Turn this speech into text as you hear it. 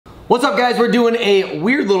What's up, guys? We're doing a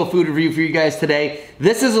weird little food review for you guys today.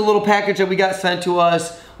 This is a little package that we got sent to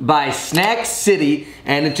us by Snack City,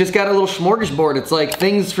 and it just got a little smorgasbord. It's like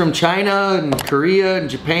things from China and Korea and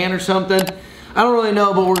Japan or something. I don't really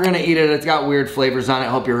know, but we're gonna eat it. It's got weird flavors on it.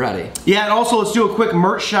 Hope you're ready. Yeah, and also let's do a quick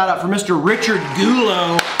merch shout out for Mr. Richard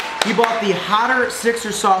Gulo. He bought the Hotter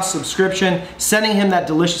Sixer Sauce subscription, sending him that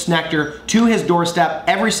delicious nectar to his doorstep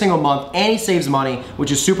every single month, and he saves money, which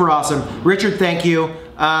is super awesome. Richard, thank you.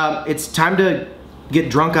 It's time to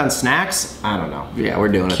get drunk on snacks. I don't know. Yeah, we're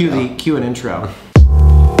doing it. Cue an intro.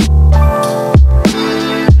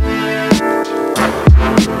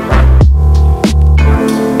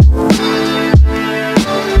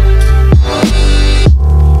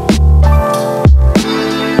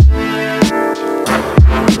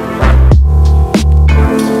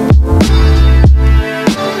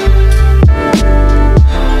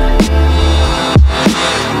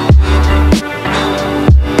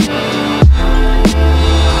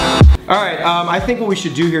 I think what we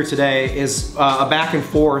should do here today is a back and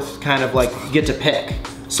forth kind of like get to pick.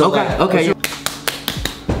 So okay.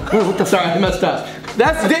 Oh, what the? Sorry, I messed up.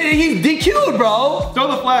 That's he's DQ'd, bro. Throw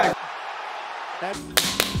the flag.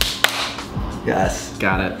 Yes.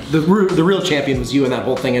 Got it. The real champion was you in that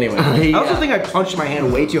whole thing anyway. Yeah. I also think I punched my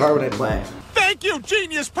hand way too hard when I play. Thank you,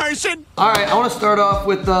 genius person! Alright, I want to start off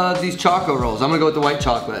with these Choco Rolls. I'm going to go with the white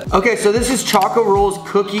chocolate. Okay, so this is Choco Rolls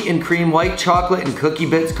Cookie and Cream White Chocolate and Cookie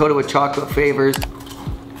Bits coated with chocolate flavors.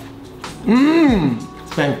 Mmm!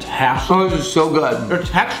 It's fantastic. Oh, this is so good. The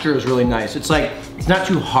texture is really nice. It's like, it's not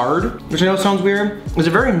too hard, which I know sounds weird. It's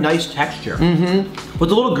a very nice texture. Mm-hmm. With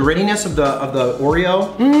the little grittiness of the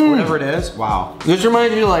Oreo, whatever it is, wow. This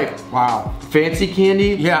reminds me of like, wow, fancy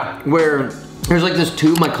candy. Yeah. Where there's like this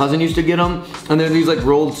tube, my cousin used to get them, and they're these like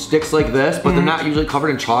rolled sticks like this, but they're not usually covered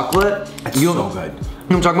in chocolate. It's so good. You know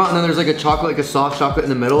what I'm talking about? And then there's like a chocolate, like a soft chocolate in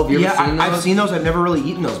the middle. Have you ever seen those? I've seen those. I've never really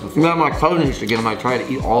eaten those before. Yeah, my cousin used to get them. I tried to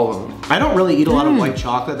eat all of them. I don't really eat a lot of white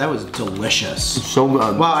chocolate. That was delicious. It's so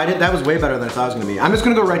good. Wow, that was way better than I thought it was gonna be. I'm just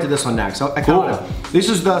gonna go right to this one next. Cool. This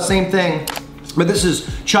is the same thing, but this is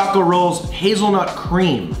Choco Rolls Hazelnut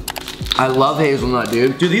Cream. I love hazelnut,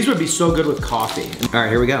 dude. Dude, these would be so good with coffee. All right,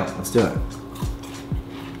 here we go. Let's do it.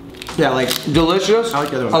 Yeah, like delicious. I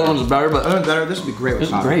like the other one. Other one's better, but other one's better. This would be great with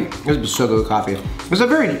coffee. This is great. This would be so good with coffee. It's a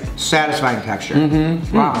very satisfying texture.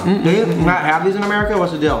 Wow. Do they not have these in America?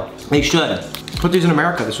 What's the deal? They should. Put these in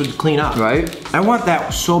America. This would clean up. Right? I want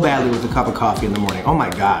that so badly with a cup of coffee in the morning. Oh my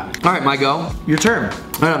God. All right, my go. Your turn.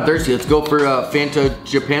 All right, I'm thirsty. Let's go for Fanta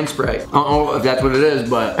Japan Sprite. I don't know if that's what it is,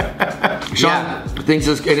 but Sean thinks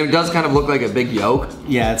this, and it does kind of look like a big yolk.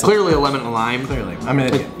 Yeah, it's clearly a lemon and lime. Clearly. I'm an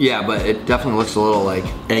idiot. Yeah, but it definitely looks a little like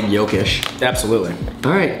egg yolkish. Absolutely.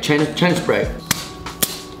 All right, China Sprite.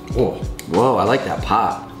 Whoa. Whoa, I like that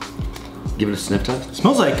pop. Give it a sniff test. It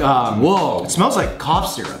smells like, whoa. It smells like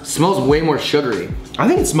cough syrup. It smells way more sugary. I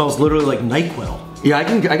think it smells literally like NyQuil. Yeah, I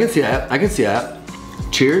can see that. I can see that.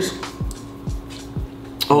 Cheers.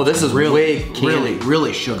 Oh, this is way candy.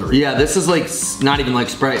 Really sugary. Yeah, this is like, not even like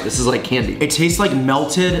Sprite. This is like candy. It tastes like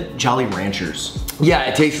melted Jolly Ranchers. Yeah,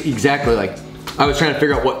 it tastes exactly like, I was trying to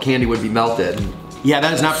figure out what candy would be melted. Yeah,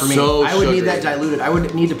 that is not for me. So I would sugary. need that diluted. I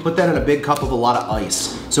would need to put that in a big cup of a lot of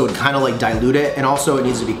ice. So it would kind of like dilute it, and also it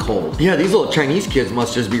needs to be cold. Yeah, these little Chinese kids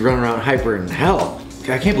must just be running around hyper in hell.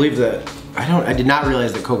 I can't believe that. I did not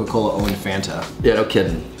realize that Coca-Cola owned Fanta. Yeah, no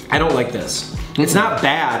kidding. I don't like this. It's not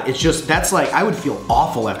bad, it's just, that's like, I would feel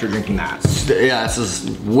awful after drinking that. Yeah, this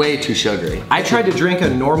is way too sugary. I tried to drink a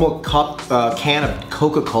normal can of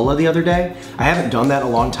Coca-Cola the other day. I haven't done that in a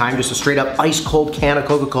long time, just a straight up ice cold can of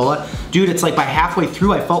Coca-Cola. Dude, it's like by halfway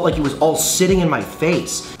through, I felt like it was all sitting in my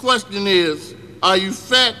face. Question is, are you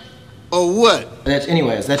fat or what?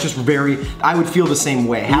 Anyways, that's just I would feel the same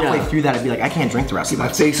way. Halfway through that, I'd be like, I can't drink the rest of it. My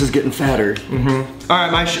face is getting fatter. All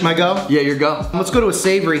right, my go? Yeah, your go. Let's go to a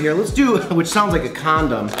savory here. Let's do, which sounds like a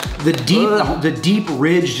condom, the deep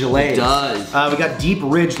ridged Lays. It does. We got deep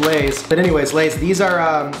ridged Lays. But anyways, Lays, these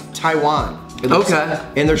are Taiwan.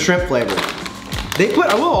 Okay. And they're shrimp flavored. They put,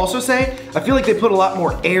 I will also say, I feel like they put a lot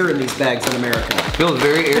more air in these bags than America. Feels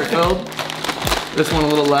very air filled. This one a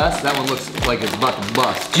little less. That one looks like it's about to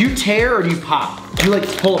bust. Do you tear or do you pop? Do you like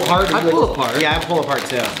pull apart? I pull apart. Yeah, I pull apart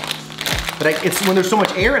too. But it's when there's so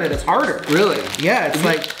much air in it, it's harder. Really? Yeah, it's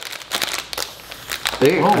like.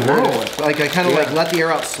 There, oh, whoa. Like I kind of like let the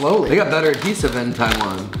air out slowly. They got better adhesive in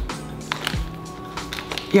Taiwan.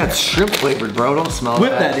 Yeah, it's shrimp flavored, bro. Don't smell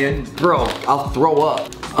Whip that, dude. Bro, I'll throw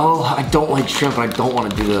up. Oh, I don't like shrimp and I don't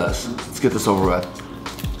want to do this. Let's get this over with.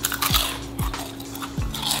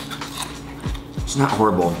 It's not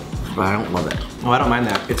horrible, but I don't love it. Oh, I don't mind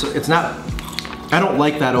that. It's not I don't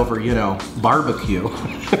like that over, you know, barbecue,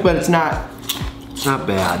 but it's not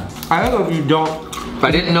bad. I don't know if you don't. If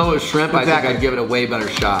I didn't know it was shrimp, I think I'd give it a way better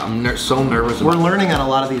shot. I'm so nervous about We're learning on a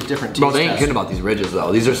lot of these different taste Bro, they ain't tests. kidding about these ridges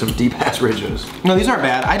though. These are some deep ass ridges. No, these aren't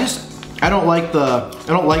bad. I don't like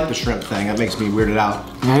the shrimp thing. That makes me weirded out.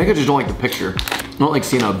 I think I just don't like the picture. I don't like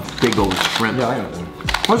seeing a big old shrimp. Yeah, I know.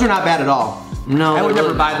 Those are not bad at all. No, I would they're never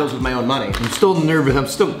really buy not. those with my own money. I'm still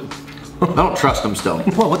nervous. I don't trust them still.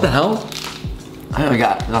 Whoa, what the hell? I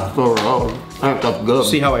got good.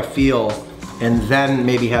 See how I feel, and then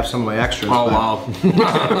maybe have some of my extras. Oh but-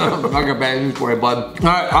 wow. I got bad news for you, bud. All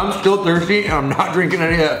right, I'm still thirsty, and I'm not drinking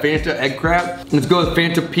any of that Fanta egg crap. Let's go with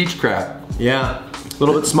Fanta peach crap. Yeah, a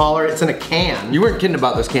little bit smaller. It's in a can. You weren't kidding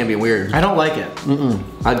about this can being weird. I don't like it.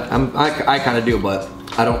 I kind of do, but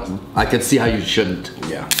I don't. I can see how you shouldn't.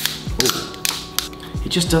 Yeah. Ooh. It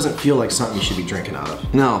just doesn't feel like something you should be drinking out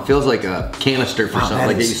of. No, it feels like a canister for something,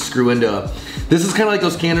 like that you screw into a... This is kind of like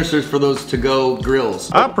those canisters for those to-go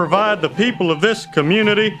grills. I provide the people of this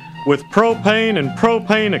community with propane and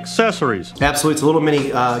propane accessories. Absolutely, it's a little mini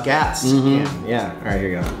gas. Yeah. All right, here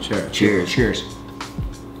you go. Cheers. Cheers.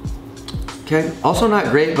 Okay, also not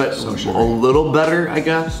great, but a little better, I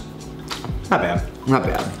guess. Not bad. Not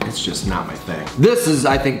bad. It's just not my thing. This is,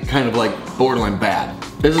 I think, kind of like borderline bad.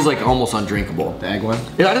 This is like almost undrinkable. The egg one?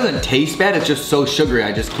 Yeah, it doesn't taste bad, it's just so sugary,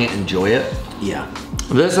 I just can't enjoy it. Yeah.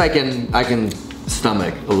 This I can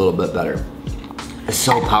stomach a little bit better. It's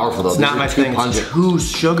so powerful though. It's not my thing. It's too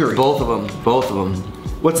sugary. Both of them.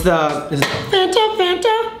 What's the? Is it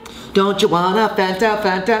Fanta? Don't you wanna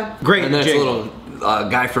Fanta? Great And then it's a jingle. little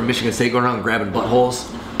guy from Michigan State going around grabbing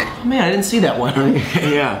buttholes. Man, I didn't see that one.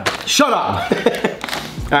 Yeah. Shut up.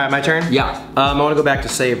 All right, my turn? Yeah. I want to go back to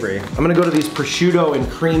savory. I'm gonna go to these prosciutto and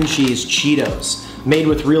cream cheese Cheetos, made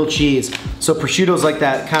with real cheese. So prosciutto's like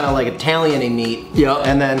that kind of like Italian-y meat. Yep.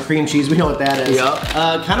 And then cream cheese, we know what that is. Yep.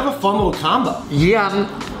 Kind of a fun little combo. Yeah, I'm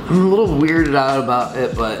a little weirded out about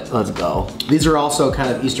it, but let's go. These are also kind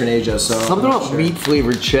of Eastern Asia, so. Something about meat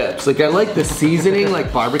flavored chips. Like I like the seasoning,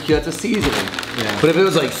 like barbecue, that's a seasoning. Yeah. But if it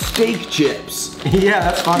was like steak chips, Yeah,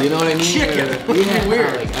 that's funny. you know what I mean? Chicken. Yeah,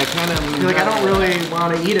 weird. Like I kind of. You're like, I don't really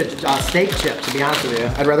want to eat a steak chip, to be honest with you.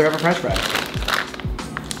 I'd rather have a French fry.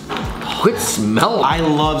 Quit smelling. I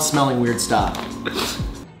love smelling weird stuff.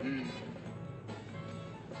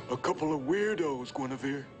 A couple of weirdos,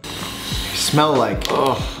 Guinevere. They smell like,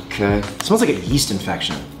 Oh, okay. it smells like a yeast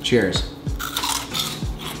infection. Cheers.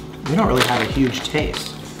 We don't really have a huge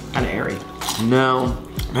taste. Kind of airy. No,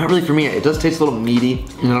 not really for me. It does taste a little meaty,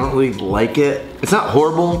 and I don't really like it. It's not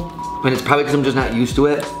horrible, and it's probably because I'm just not used to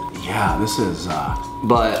it. Yeah, this is,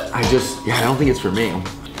 But I don't think it's for me.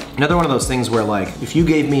 another one of those things where like, if you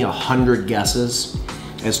gave me 100 guesses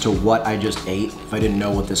as to what I just ate, if I didn't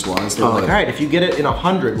know what this was, they were like, all right, if you get it in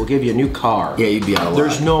 100, we'll give you a new car. Yeah, you'd be out of luck.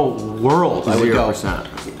 There's no world I would go.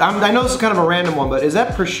 0%. I know this is kind of a random one, but is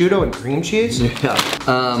that prosciutto and cream cheese? Yeah.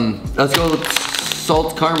 Let's go with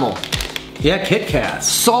salt caramel. Yeah, Kit Kats.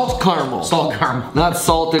 Salt caramel. Salt caramel. Not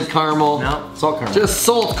salted caramel. No, salt caramel. Just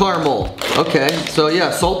salt caramel. Okay, so yeah,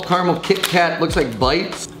 salt caramel Kit Kat looks like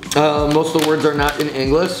bites. Most of the words are not in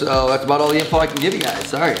English, so that's about all the info I can give you guys.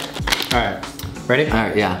 Sorry. All right, ready? All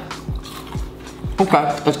right, yeah.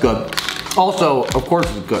 Okay, that's good. Also, of course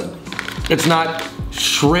it's good. It's not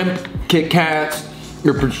shrimp Kit Kats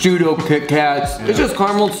or prosciutto Kit Kats. It's just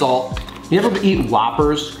caramel and salt. You ever eat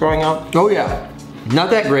Whoppers growing up? Oh yeah.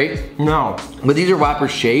 Not that great, No. but these are Whopper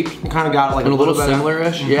shaped You kind of got like and a little bit of-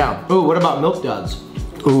 similar-ish. Yeah. Ooh, what about Milk Duds?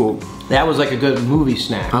 Ooh, That was like a good movie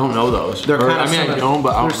snack. I don't know those. They're Or, kind of I mean, similar. I don't,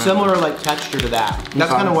 but I they're don't similar like texture to that.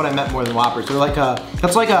 That's Okay. kind of what I meant more than Whoppers. They're like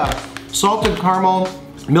that's like a salted caramel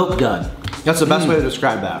Milk Dud. That's the best way to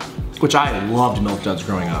describe that. Which I loved Milk Duds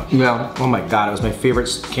growing up. Yeah. Oh my god, it was my favorite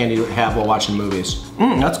candy to have while watching movies.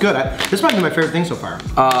 That's good. This might be my favorite thing so far.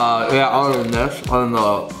 Yeah, other than this, other than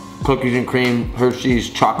the cookies and cream Hershey's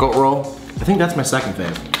chocolate roll, I think that's my second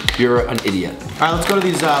fave. you're an idiot. All right, let's go to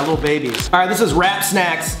these little babies. All right, this is Wrap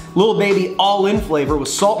Snacks, Little Baby all-in flavor with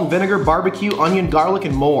salt and vinegar, barbecue, onion, garlic,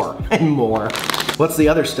 and more. And more. What's the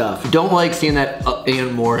other stuff? Don't like seeing that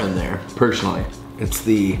and more in there, personally. It's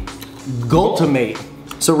the... Gultamate.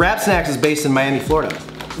 So Wrap Snacks is based in Miami, Florida.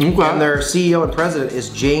 Okay. And their CEO and president is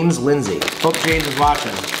James Lindsay. Hope James is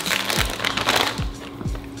watching.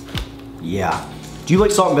 Yeah. Do you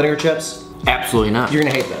like salt and vinegar chips? Absolutely not. You're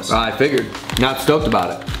gonna hate this. I figured. Not stoked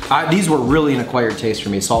about it. These were really an acquired taste for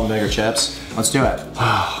me, salt and vinegar chips. Let's do it.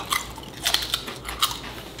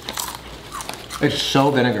 It's so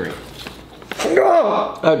vinegary.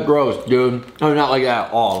 That's gross, dude. No, not like that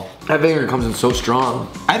at all. That vinegar comes in so strong.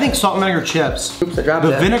 I think salt and vinegar chips, Oops, I dropped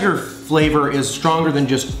the it. vinegar flavor is stronger than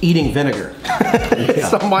just eating vinegar.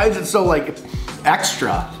 So why is it so like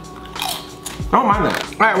extra? I don't mind that.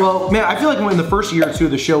 All right, well, man, I feel like in the first year or two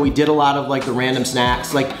of the show, we did a lot of like the random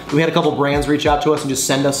snacks. Like we had a couple brands reach out to us and just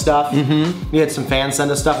send us stuff. We had some fans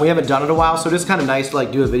send us stuff. We haven't done it in a while, so it is kind of nice to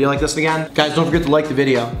like do a video like this again. Guys, don't forget to like the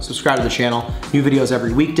video, subscribe to the channel. New videos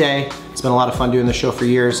every weekday. It's been a lot of fun doing this show for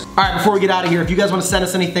years. All right, before we get out of here, if you guys want to send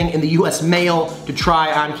us anything in the US mail to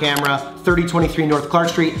try on camera, 3023 North Clark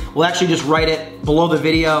Street, we'll actually just write it below the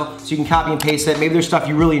video so you can copy and paste it. Maybe there's stuff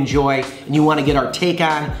you really enjoy and you want to get our take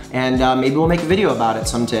on, and maybe we'll make a video about it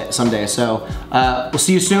someday. So we'll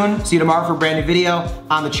see you soon. See you tomorrow for a brand new video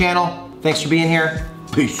on the channel. Thanks for being here.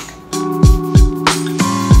 Peace.